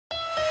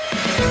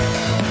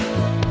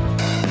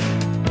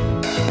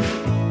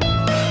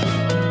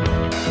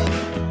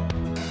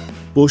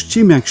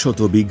Poschim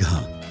Ekshoto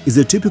Bigha is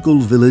a typical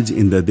village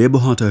in the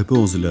Debohata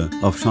upazila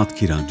of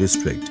Satkhira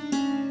district.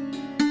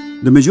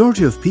 The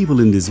majority of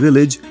people in this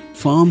village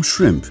farm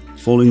shrimp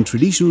following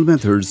traditional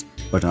methods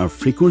but are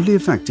frequently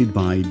affected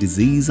by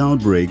disease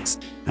outbreaks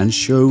and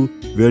show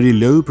very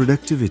low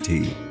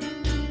productivity.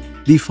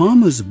 The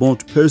farmers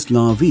bought post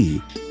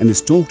larvae and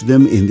stocked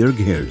them in their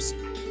gheres,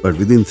 but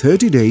within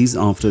 30 days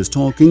after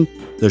stocking,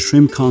 the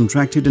shrimp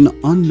contracted an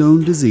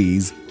unknown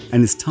disease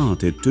and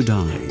started to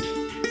die.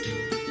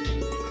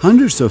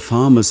 Hundreds of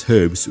farmers'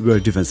 herbs were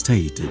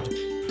devastated.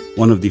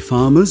 One of the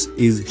farmers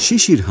is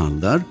Shishir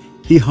Haldar.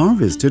 He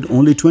harvested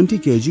only 20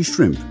 kg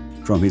shrimp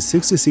from his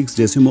 66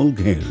 decimal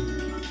gher.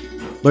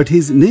 But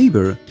his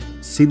neighbor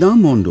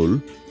Sidam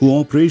Mondol, who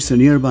operates a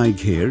nearby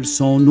gher,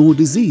 saw no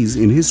disease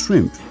in his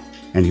shrimp,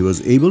 and he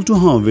was able to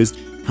harvest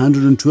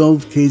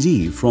 112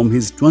 kg from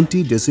his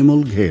 20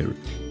 decimal gher,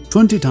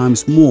 20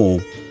 times more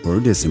per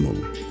decimal.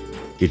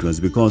 It was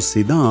because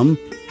Sidam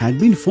had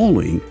been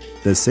following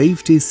the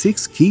SAFETI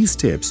 6 key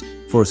steps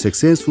for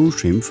successful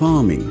shrimp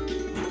farming.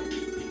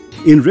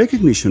 In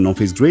recognition of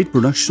his great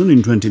production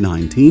in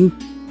 2019,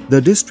 the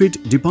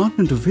District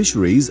Department of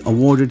Fisheries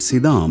awarded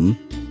Sidam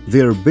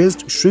their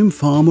Best Shrimp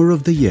Farmer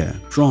of the Year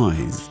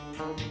prize.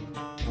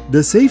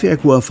 The Safe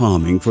Aqua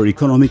Farming for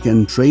Economic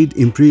and Trade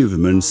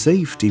Improvement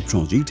SAFETI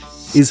project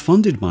is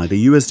funded by the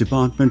US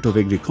Department of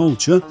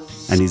Agriculture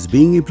and is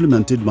being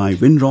implemented by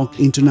Winrock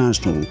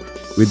International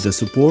with the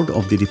support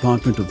of the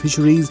Department of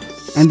Fisheries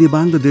and the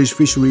Bangladesh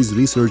Fisheries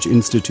Research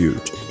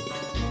Institute.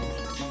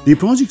 The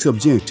project's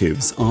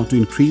objectives are to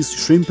increase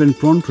shrimp and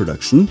prawn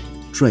production,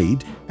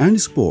 trade and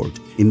sport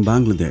in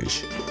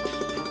Bangladesh.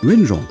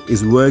 Winrock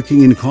is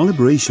working in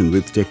collaboration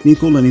with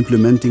technical and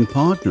implementing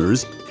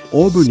partners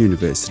Auburn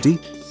University,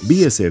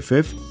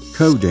 BSFF,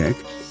 Kodak,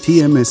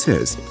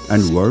 TMSS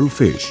and World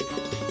Fish.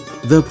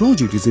 The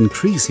project is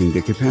increasing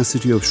the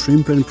capacity of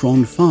shrimp and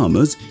prawn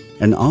farmers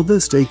and other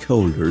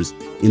stakeholders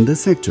in the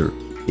sector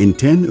in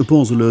 10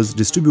 upazilas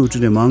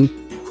distributed among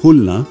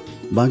Khulna,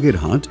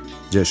 Bagirhat,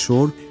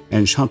 Jashore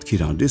and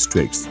Satkhira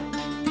districts.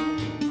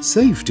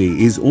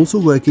 SAFETI is also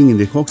working in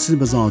the Cox's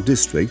Bazar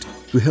district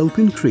to help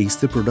increase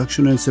the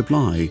production and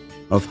supply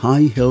of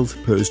high-health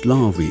post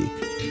larvae.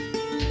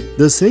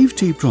 The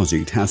SAFETI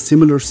project has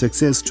similar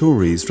success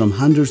stories from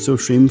hundreds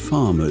of shrimp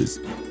farmers.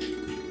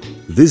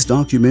 This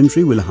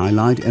documentary will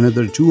highlight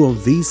another two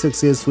of these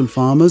successful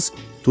farmers,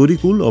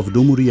 Torikul of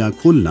Dumuria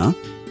Khulna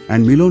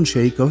and Milon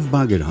Sheikh of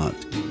Bagirhat.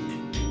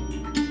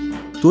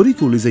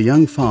 Torikul is a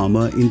young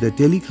farmer in the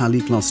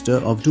Telikhali cluster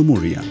of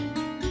Dumuria.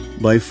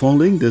 By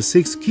following the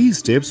 6 key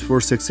steps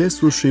for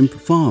successful shrimp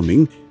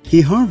farming,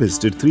 he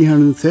harvested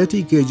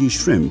 330 kg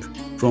shrimp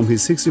from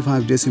his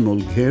 65 decimal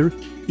gher,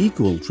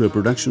 equal to a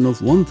production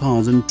of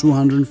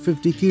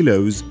 1,250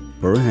 kilos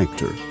per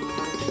hectare.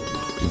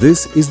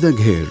 This is the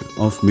gher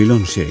of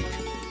Milon Sheikh.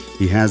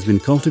 He has been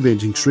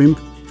cultivating shrimp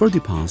for the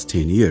past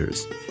 10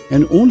 years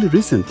and only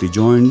recently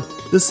joined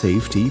the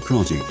SAFETI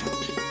project.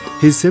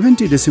 His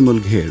 70 decimal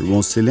gher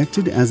was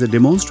selected as a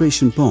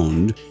demonstration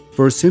pond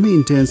for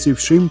semi-intensive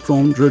shrimp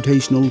prawn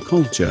rotational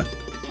culture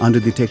under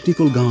the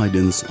technical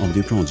guidance of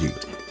the project.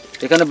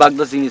 এখানে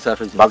বাগদা চিংড়ি চাষ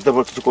হয়েছে। বাগদার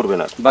পর কিছু করবে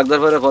না? বাগদার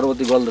পরে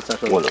পরবর্তী গলদা চাষ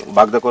হবে।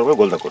 বাগদা করবে,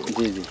 গলদা করবে।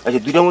 জি জি। আচ্ছা,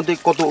 দুইটার মধ্যে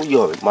কত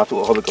হবে? মাছ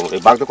হবে কেমন?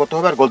 এই বাগদা কত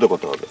হবে আর গলদা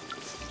কত হবে?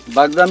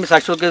 বাগদা আমি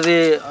 700 কেজি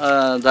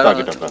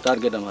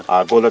টার্গেট আমার।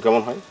 আর গলদা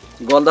কেমন হয়?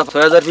 গলদা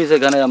 6000 পিস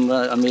এখানে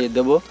আমি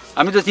দেব।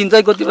 আমি তো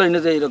চিন্তাই করতে পারি না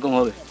যে এরকম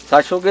হবে।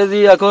 700 কেজি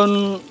এখন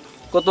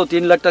কত?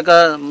 3 লাখ টাকা।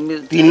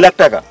 3 লাখ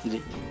টাকা? জি।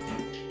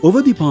 Over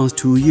the past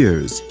 2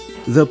 years,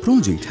 the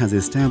project has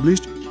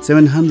established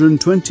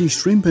 720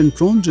 shrimp and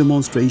prawn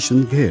demonstration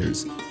ghers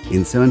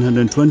in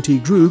 720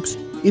 groups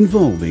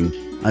involving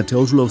a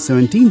total of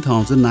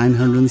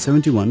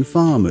 17,971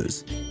 farmers.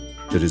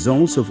 The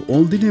results of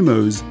all the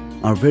demos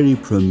are very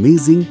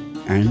promising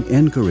and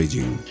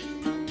encouraging.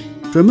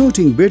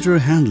 Promoting better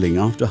handling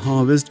after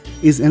harvest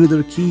is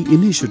another key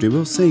initiative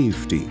of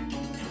SAFETI.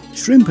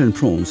 Shrimp and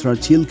prawns are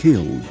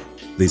chill-killed.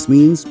 This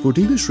means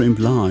putting the shrimp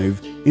live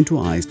into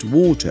iced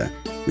water,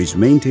 which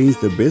maintains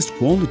the best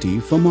quality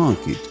for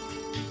market.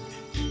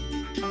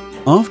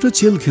 After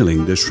chill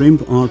killing, the shrimp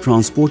are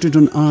transported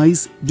on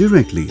ice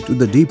directly to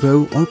the depot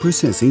or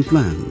processing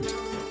plant.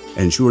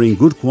 Ensuring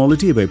good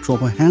quality by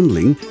proper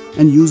handling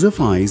and use of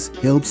ice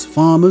helps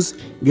farmers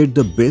get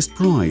the best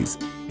price,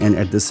 and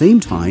at the same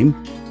time,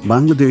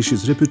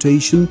 Bangladesh's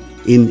reputation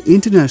in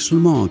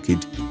international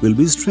market will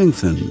be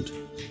strengthened.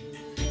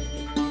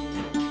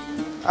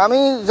 আমি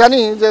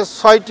জানি যে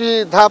 6টি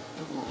ধাপ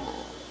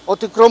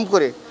অতিক্রম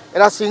করে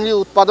এরা চিংড়ি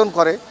উৎপাদন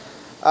করে।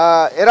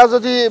 এরা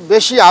যদি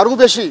আরও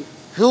বেশি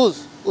হিউজ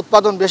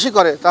উৎপাদন বেশি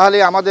করে তাহলে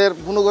আমাদের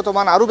গুণগত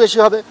মান আরও বেশি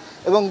হবে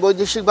এবং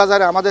বৈদেশিক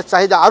বাজারে আমাদের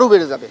চাহিদা আরও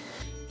বেড়ে যাবে।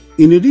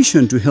 In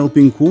addition to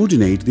helping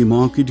coordinate the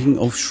marketing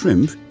of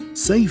shrimp,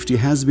 SAFETI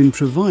has been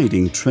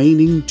providing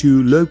training to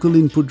local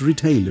input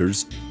retailers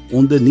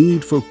on the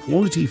need for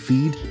quality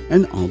feed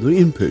and other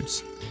inputs.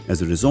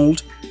 As a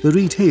result, the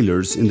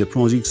retailers in the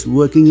project's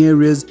working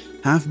areas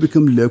have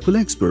become local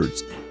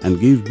experts and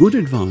give good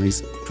advice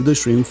to the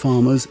shrimp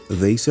farmers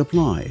they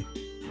supply.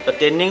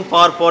 Training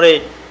পাওয়ার পরে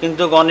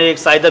কিন্তু অনেক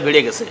চাহিদা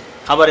বেড়ে গেছে,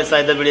 খাবারের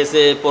চাহিদা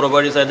বেড়েছে,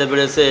 probiotic চাহিদা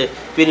বেড়েছে,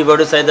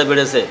 প্রিবায়োটিক চাহিদা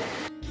বেড়েছে।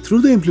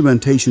 Through the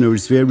implementation of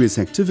its various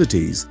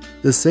activities,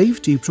 the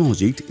SAFETI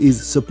project is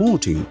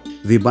supporting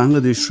the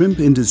Bangladesh shrimp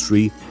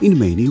industry in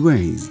many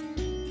ways.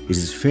 It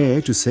is fair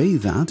to say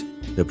that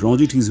the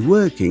project is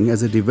working as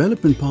a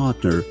development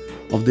partner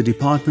of the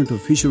Department of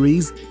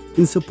Fisheries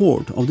in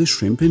support of the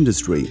shrimp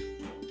industry.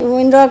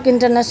 Winrock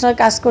International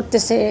কাজ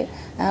করতেছে,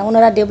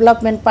 ওনারা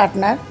development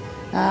partner.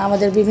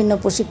 আমাদের বিভিন্ন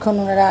প্রশিক্ষণ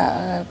ওনারা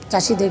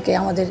চাষিদেরকে,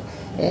 আমাদের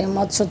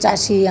মৎস্য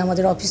চাষি,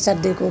 আমাদের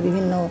অফিসারদেরকেও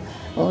বিভিন্ন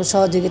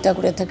সহযোগিতা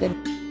করে থাকেন।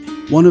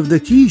 One of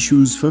the key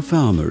issues for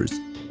farmers,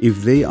 if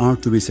they are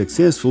to be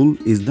successful,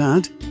 is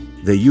that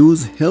they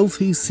use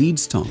healthy seed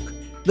stock,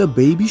 the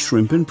baby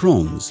shrimp and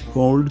prawns,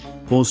 called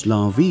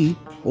post-larvae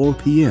or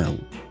PL.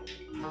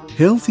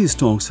 Healthy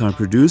stocks are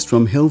produced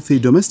from healthy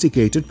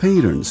domesticated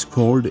parents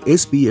called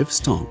SPF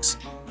stocks.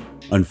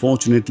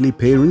 Unfortunately,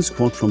 parents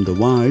caught from the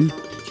wild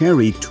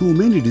carry too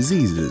many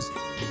diseases.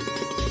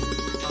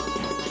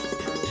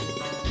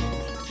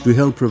 To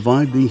help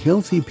provide the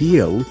healthy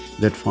PL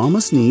that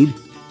farmers need,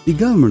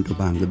 the government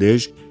of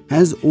Bangladesh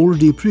has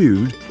already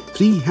approved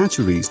 3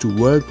 hatcheries to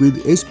work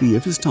with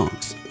SPF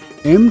stocks: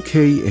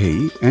 MKA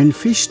and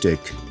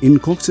Fishtech in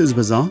Cox's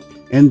Bazar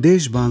and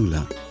Desh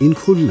Bangla in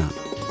Khulna.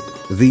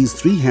 These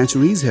 3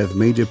 hatcheries have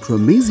made a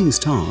promising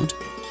start.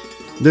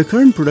 The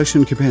current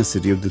production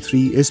capacity of the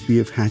 3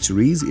 SPF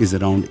hatcheries is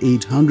around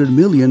 800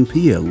 million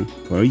PL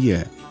per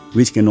year,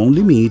 which can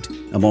only meet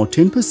about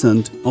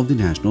 10% of the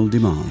national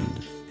demand.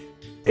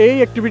 এই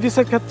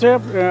অ্যাক্টিভিটিসের ক্ষেত্রে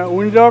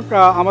Winrock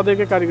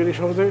আমাদেরকে কারিগরি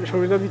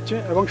সুবিধা দিচ্ছে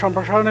এবং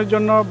সম্প্রসারণের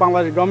জন্য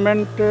বাংলাদেশ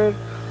গভর্নমেন্টের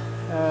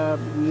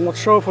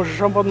মৎস্য ও পশু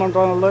সম্পদ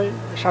মন্ত্রণালয়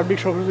সার্বিক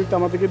সহযোগিতা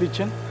আমাদেরকে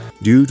দিচ্ছেন।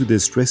 Due to the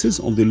stresses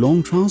of the long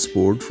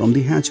transport from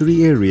the hatchery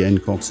area in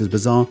Cox's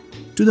Bazar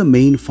to the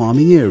main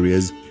farming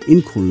areas in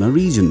Khulna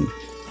region,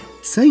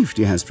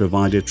 SAFETI has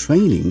provided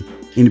training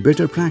in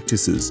better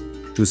practices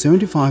to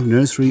 75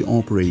 nursery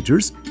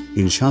operators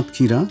in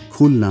Satkhira,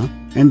 Khulna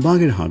and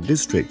Bagherhat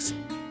districts.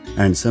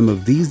 And some of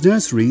these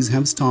nurseries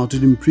have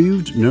started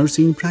improved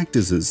nursing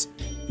practices,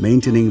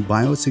 maintaining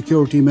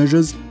biosecurity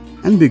measures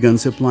and begun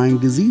supplying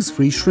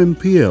disease-free shrimp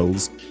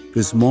PLs to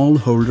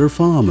smallholder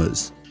farmers.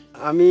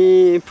 আমি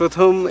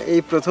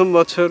প্রথম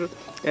বছর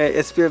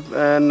SPF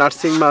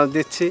nursing মাছ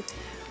দিচ্ছি,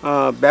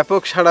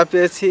 ব্যাপক সাড়া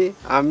পেয়েছি।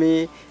 আমি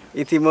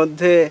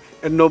ইতিমধ্যে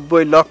 90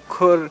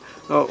 লক্ষর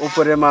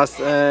উপরে মাছ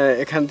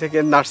এখান থেকে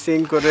নার্সিং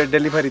করে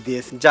ডেলিভারি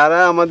দিয়েছি। যারা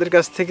আমাদের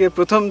কাছ থেকে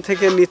প্রথম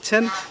থেকে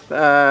নিচ্ছেন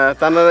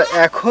তারা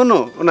এখনও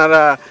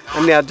ওনারা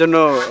নেওয়ার জন্য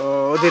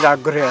অধীর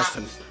আগ্রহে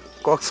আছেন।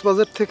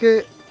 কক্সবাজার থেকে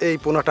এই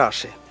পোনাটা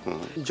আসে।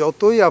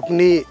 যতই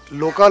আপনি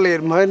লোকাল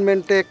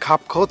এনভায়রনমেন্টে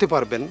খাপ খাওয়াতে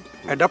পারবেন,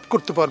 অ্যাডাপ্ট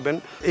করতে পারবেন,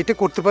 এটা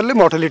করতে পারলে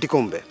মর্টালিটি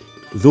কমবে।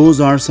 Those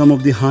are some of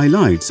the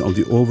highlights of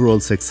the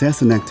overall success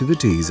and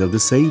activities of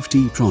the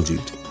SAFETI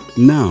project.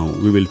 Now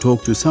we will talk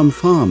to some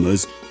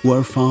farmers who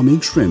are farming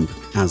shrimp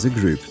as a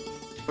group.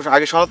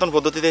 আগে সনাতন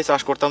পদ্ধতিতে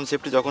চাষ করতাম,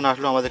 safety যখন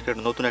আসলো আমাদেরকে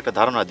নতুন একটা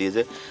ধারণা দিয়ে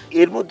যে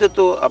এর মধ্যে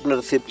তো আপনার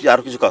সেফটি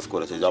আরও কিছু কাজ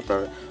করেছে, যে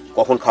আপনার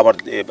কখন খাবার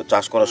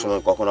চাষ করার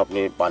সময় কখন আপনি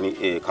পানি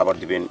খাবার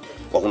দিবেন,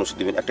 কখন ওষুধ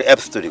দিবেন, একটা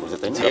অ্যাপস তৈরি করেছে,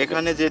 তাই না?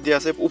 এখানে যে দেওয়া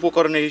আছে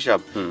উপকরণের হিসাব,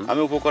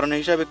 আমি উপকরণের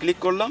হিসাবে ক্লিক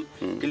করলাম।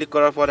 ক্লিক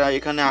করার পরে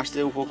এখানে আসছে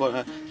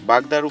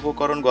বাগদার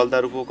উপকরণ,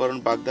 গলদার উপকরণ,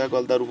 বাগদা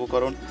গলদার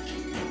উপকরণ।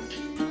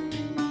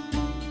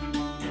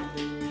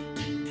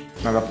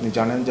 আপনি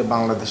জানেন যে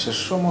বাংলাদেশের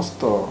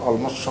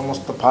অলমোস্ট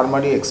সমস্ত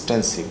ফার্মারই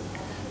এক্সটেন্সিভ,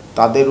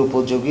 তাদের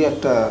উপযোগী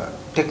একটা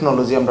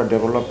টেকনোলজি আমরা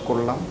ডেভেলপ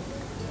করলাম,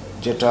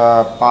 যেটা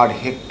পার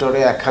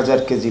হেক্টরে 1000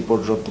 কেজি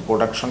পর্যন্ত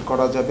প্রোডাকশন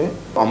করা যাবে।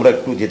 আমরা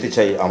একটু যেতে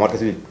চাই, আমার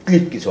কাছে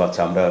ক্লিপ কিছু আছে,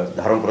 আমরা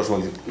ধারণ করার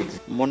সময়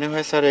মনে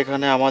হয় স্যার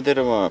এখানে আমাদের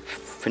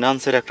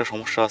ফিনান্সের একটা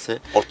সমস্যা আছে,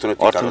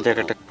 অর্থনৈতিক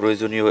একটা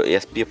প্রয়োজনীয়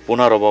এসপিএফ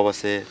পোনার অভাব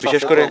আছে,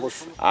 বিশেষ করে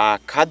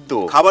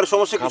খাবারের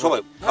সমস্যা।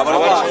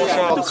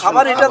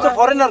 খাবার এটা তো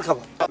ফরেনার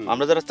খাবার।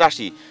 আমরা যারা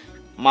চাষি,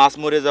 মাছ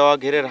মরে যাওয়া,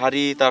 ঘেরের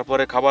হাড়ি,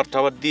 তারপরে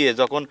খাবার দিয়ে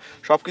যখন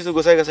সবকিছু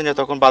গোছায় গেছে না,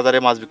 তখন বাজারে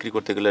মাছ বিক্রি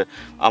করতে গেলে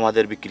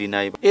আমাদের বিক্রি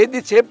নাই। এই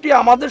সেফটি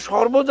আমাদের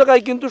সর্ব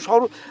জায়গায় কিন্তু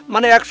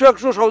মানে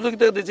 100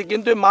 সহযোগিতা দিচ্ছে,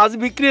 কিন্তু মাছ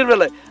বিক্রির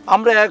বেলায়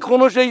আমরা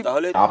এখনো সেই।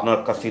 তাহলে আপনার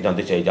কাছ থেকে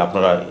জানতে চাই যে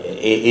আপনারা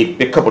এই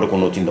প্রেক্ষাপটে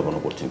কোনো চিন্তা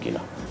ভাবনা করছেন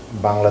কিনা?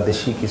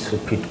 বাংলাদেশি কিছু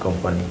ফিড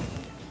কোম্পানি,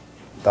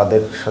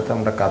 তাদের সাথে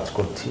আমরা কাজ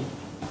করছি,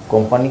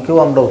 কোম্পানিকেও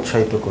আমরা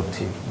উৎসাহিত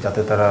করছি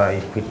যাতে তারা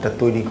এই ফিডটা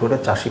তৈরি করে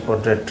চাষি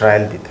পর্যায়ে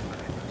ট্রায়াল দিতে পারে।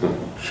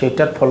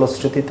 সেটার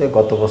ফলশ্রুতিতে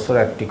গত বছর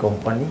একটি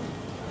কোম্পানি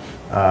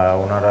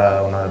ওনার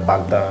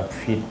বাগদা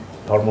ফিড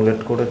ফর্মুলেট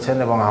করেছেন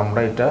এবং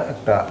আমরা এটা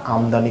একটা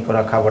আমদানি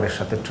করা খাবারের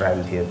সাথে ট্রায়াল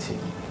দিয়েছি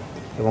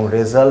এবং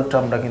রেজাল্ট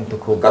আমরা কিন্তু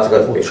খুব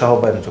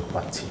উৎসাহব্যঞ্জক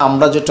পাচ্ছি।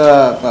 আমরা যেটা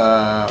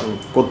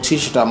করছি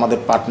সেটা আমাদের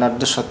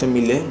পার্টনারদের সাথে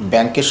মিলে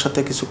ব্যাংকের সাথে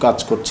কিছু কাজ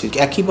করছি।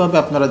 একইভাবে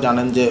আপনারা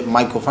জানেন যে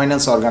মাইক্রো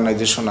ফাইন্যান্স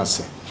অর্গানাইজেশন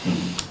আছে,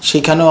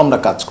 সেখানেও আমরা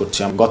কাজ করছি।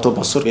 গত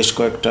বছর বেশ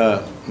কয়েকটা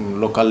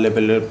লোকাল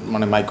লেভেলের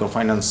মানে মাইক্রো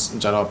ফাইন্যান্স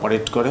যারা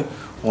অপারেট করে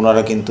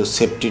ওনারা কিন্তু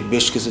সেফটির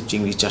বেশ কিছু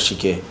চিংড়ি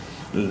চাষিকে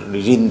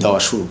ঋণ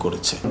দেওয়া শুরু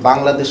করেছে।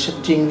 বাংলাদেশের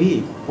চিংড়ি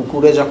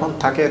পুকুরে যখন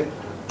থাকে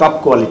টপ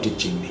কোয়ালিটির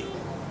চিংড়ি,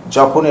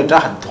 যখন এটা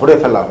ধরে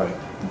ফেলা হয়,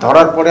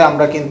 ধরার পরে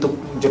আমরা কিন্তু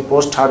যে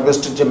পোস্ট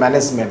হারভেস্টের যে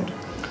ম্যানেজমেন্ট,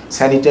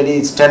 স্যানিটারি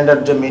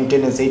স্ট্যান্ডার্ড যে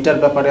মেনটেনেন্স,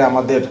 এইটার ব্যাপারে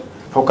আমাদের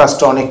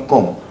ফোকাসটা অনেক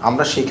কম।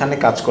 আমরা সেখানে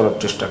কাজ করার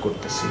চেষ্টা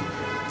করতেছি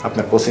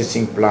আপনার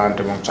প্রসেসিং প্লান্ট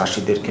এবং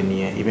চাষিদেরকে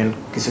নিয়ে। ইভেন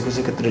কিছু কিছু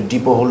ক্ষেত্রে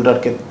ডিপো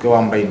হোল্ডারকেও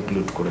আমরা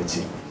ইনক্লুড করেছি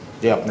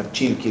যে আপনার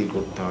চিল কিল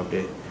করতে হবে,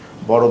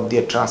 বরফ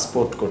দিয়ে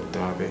ট্রান্সপোর্ট করতে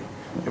হবে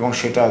এবং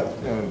সেটা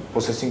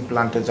প্রসেসিং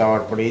প্লান্টে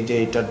যাওয়ার পরে এই যে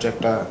এটার যে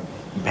একটা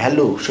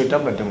ভ্যালু সেটা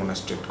আমরা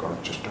ডেমনস্ট্রেট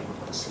করার চেষ্টা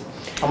করতেছি।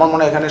 আমার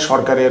মনে হয় এখানে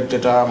সরকারের,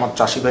 যেটা আমার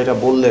চাষি ভাইরা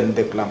বললেন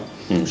দেখলাম,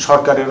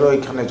 সরকারেরও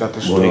এখানে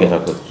যথেষ্ট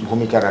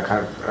ভূমিকা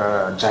রাখার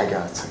জায়গা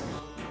আছে।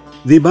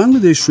 The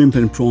Bangladesh shrimp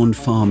and prawn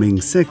farming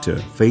sector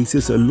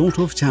faces a lot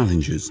of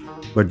challenges,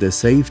 but the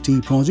SAFETI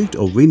project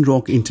of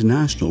Winrock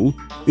International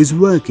is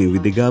working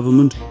with the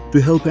government to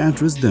help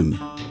address them.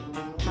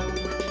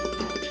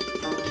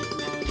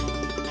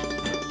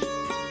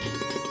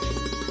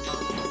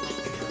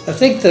 I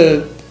think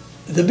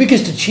the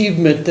biggest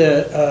achievement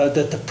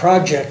that the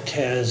project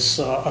has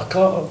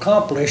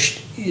accomplished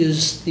is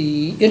the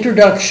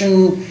introduction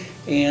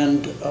and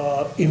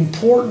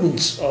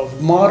importance of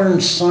modern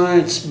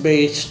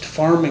science-based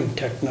farming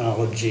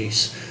technologies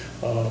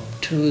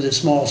to the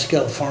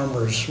small-scale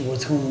farmers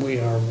with whom we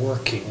are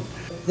working.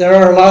 There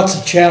are lots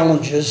of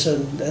challenges,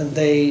 and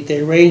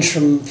they range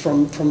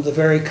from the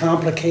very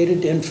complicated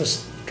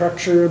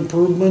infrastructure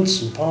improvements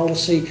and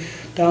policy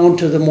down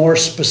to the more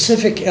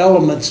specific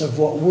elements of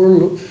what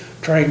we're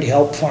trying to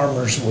help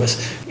farmers with.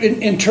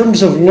 In terms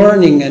of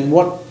learning and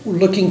what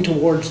we're looking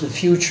towards the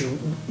future,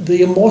 the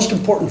most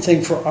important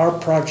thing for our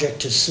project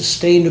is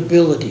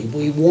sustainability.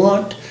 We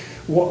want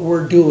what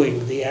we're doing,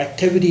 the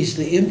activities,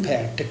 the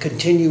impact, to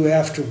continue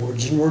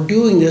afterwards. And we're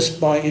doing this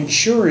by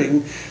ensuring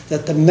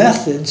that the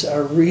methods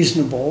are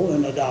reasonable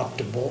and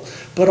adoptable,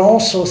 but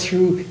also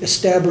through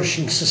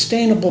establishing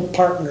sustainable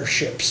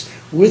partnerships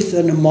with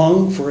and among,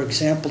 for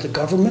example, the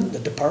government,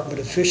 the Department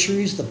of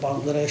Fisheries, the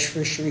Bangladesh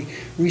Fishery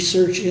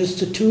Research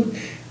Institute,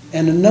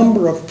 and a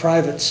number of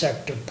private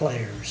sector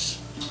players.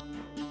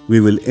 We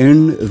will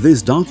end this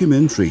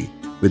documentary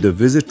with a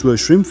visit to a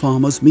shrimp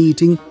farmers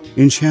meeting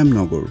in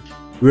Shamnagar,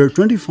 where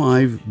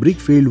 25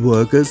 brickfield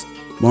workers,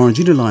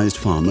 marginalized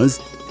farmers,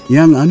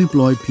 young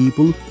unemployed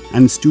people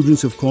and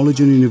students of college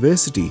and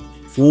university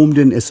formed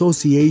an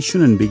association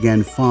and began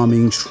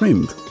farming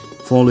shrimp,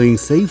 following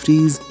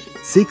SAFETI's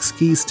 6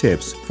 key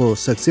steps for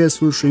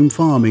successful shrimp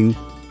farming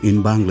in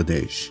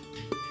Bangladesh.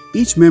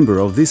 Each member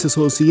of this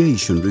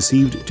association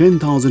received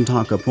 10,000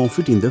 taka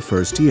profit in the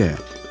first year.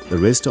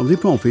 The rest of the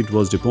profit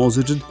was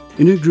deposited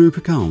in a group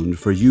account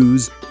for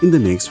use in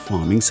the next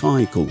farming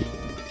cycle.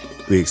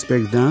 We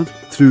expect that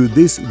through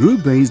this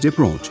group-based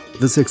approach,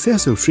 the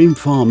success of shrimp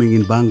farming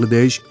in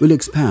Bangladesh will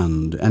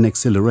expand and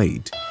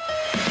accelerate.